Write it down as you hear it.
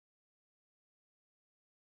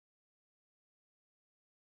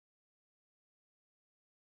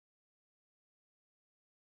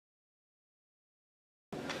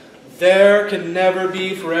There can never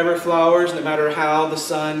be forever flowers, no matter how the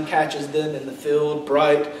sun catches them in the field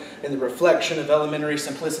bright, in the reflection of elementary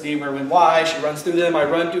simplicity, where when why she runs through them, I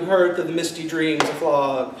run to her through the misty dreams of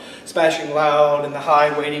fog, splashing loud in the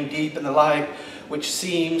high, wading deep in the light, which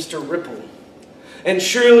seems to ripple. And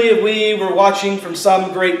surely if we were watching from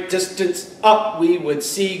some great distance up, we would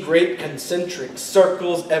see great concentric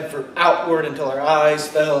circles ever outward until our eyes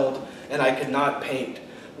failed, and I could not paint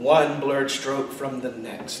one blurred stroke from the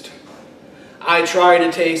next. I try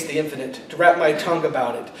to taste the infinite, to wrap my tongue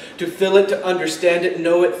about it, to feel it, to understand it,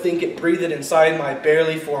 know it, think it, breathe it inside my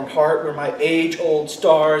barely formed heart, where my age-old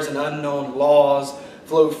stars and unknown laws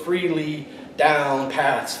flow freely down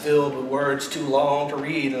paths filled with words too long to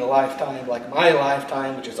read in a lifetime, like my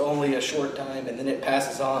lifetime, which is only a short time, and then it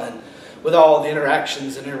passes on with all the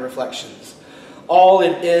interactions and interreflections. All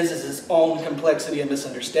it is its own complexity and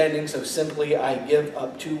misunderstanding, so simply I give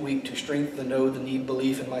up too weak to strength to know the need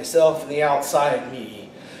belief in myself and the outside me,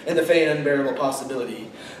 and the faint unbearable possibility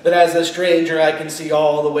that as a stranger I can see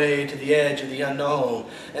all the way to the edge of the unknown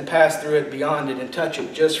and pass through it, beyond it, and touch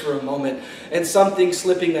it just for a moment, and something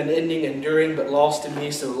slipping, unending, enduring, but lost in me,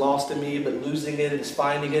 so lost in me, but losing it is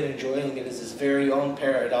finding it, enjoying it is his very own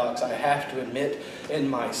paradox. I have to admit in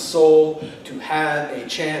my soul to have a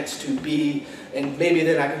chance to be, and maybe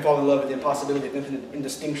then I can fall in love with the impossibility of infinite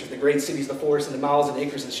indistinctions, the great cities, the forests, and the miles and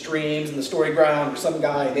acres and streams, and the story ground, or some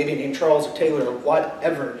guy, maybe named Charles or Taylor or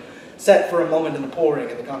whatever, set for a moment in the pouring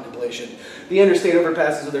and the contemplation. The interstate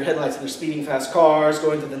overpasses with their headlights and their speeding fast cars,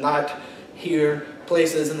 going to the not here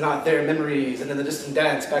places and the not there memories, and then the distant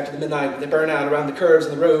dance back to the midnight when they burn out around the curves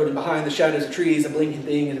in the road and behind the shadows of trees, a blinking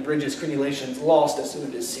thing in the bridges, crenulations, lost as soon as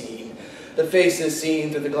it is seen. The faces seen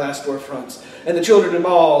through the glass door fronts, and the children in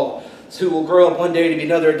all who will grow up one day to be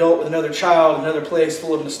another adult with another child, another place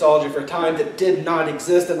full of nostalgia for a time that did not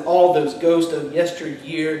exist, and all those ghosts of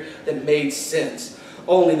yesteryear that made sense.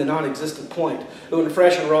 Only the non-existent point. But when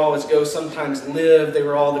fresh and raw as ghosts sometimes live, they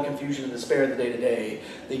were all the confusion and despair of the day-to-day.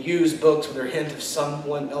 They used books with their hint of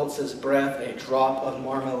someone else's breath, a drop of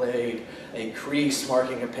marmalade, a crease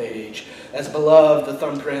marking a page. As beloved, the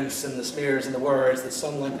thumbprints and the smears and the words that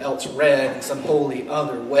someone else read in some wholly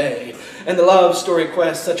other way. And the love story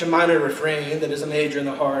quest, such a minor refrain that is a major in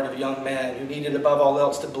the heart of a young man who needed above all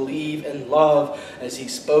else to believe in love as he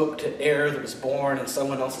spoke to air that was born in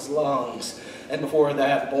someone else's lungs. And before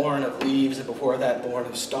that, born of leaves, and before that, born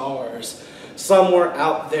of stars. Somewhere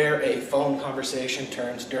out there, a phone conversation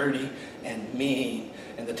turns dirty and mean,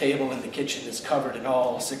 and the table in the kitchen is covered in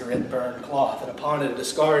all cigarette-burned cloth, and upon it a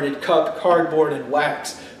discarded cup, cardboard and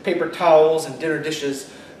wax, paper towels and dinner dishes,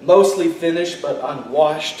 mostly finished but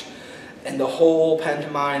unwashed, and the whole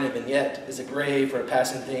pantomime of vignette is a grave for a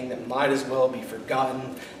passing thing that might as well be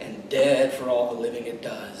forgotten and dead for all the living it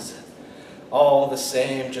does. All the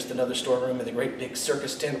same, just another storeroom in the great big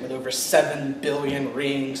circus tent with over 7 billion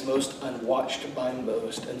rings, most unwatched by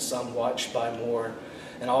most, and some watched by more,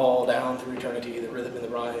 and all down through eternity, the rhythm and the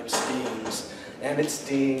rhyme stings, and it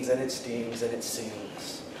stings, and it stings, and it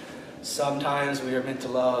sings. Sometimes we are meant to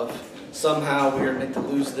love, somehow we are meant to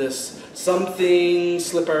lose this. Some things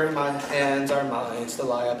slip our hands, our minds, to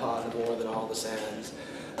lie upon more than all the sands.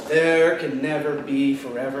 There can never be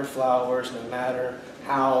forever flowers, no matter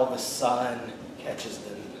how the sun catches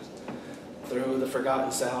them. Through the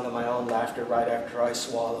forgotten sound of my own laughter right after I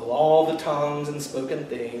swallow all the tongues and spoken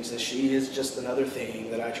things, as she is just another thing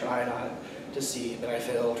that I try not to see, but I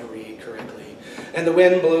fail to read correctly. And the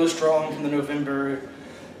wind blows strong from the November.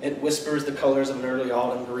 It whispers the colors of an early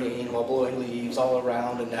autumn green, while blowing leaves all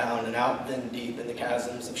around and down and out, then deep in the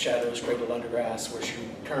chasms of shadows cradled under grass, where she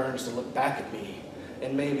turns to look back at me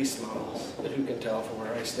and maybe smiles, but who can tell from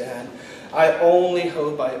where I stand. I only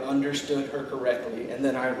hope I understood her correctly, and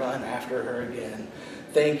then I run after her again.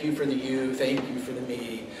 Thank you for the you, thank you for the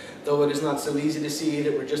me. Though it is not so easy to see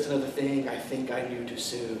that we're just another thing I think I knew too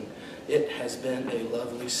soon. It has been a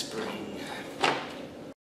lovely spring.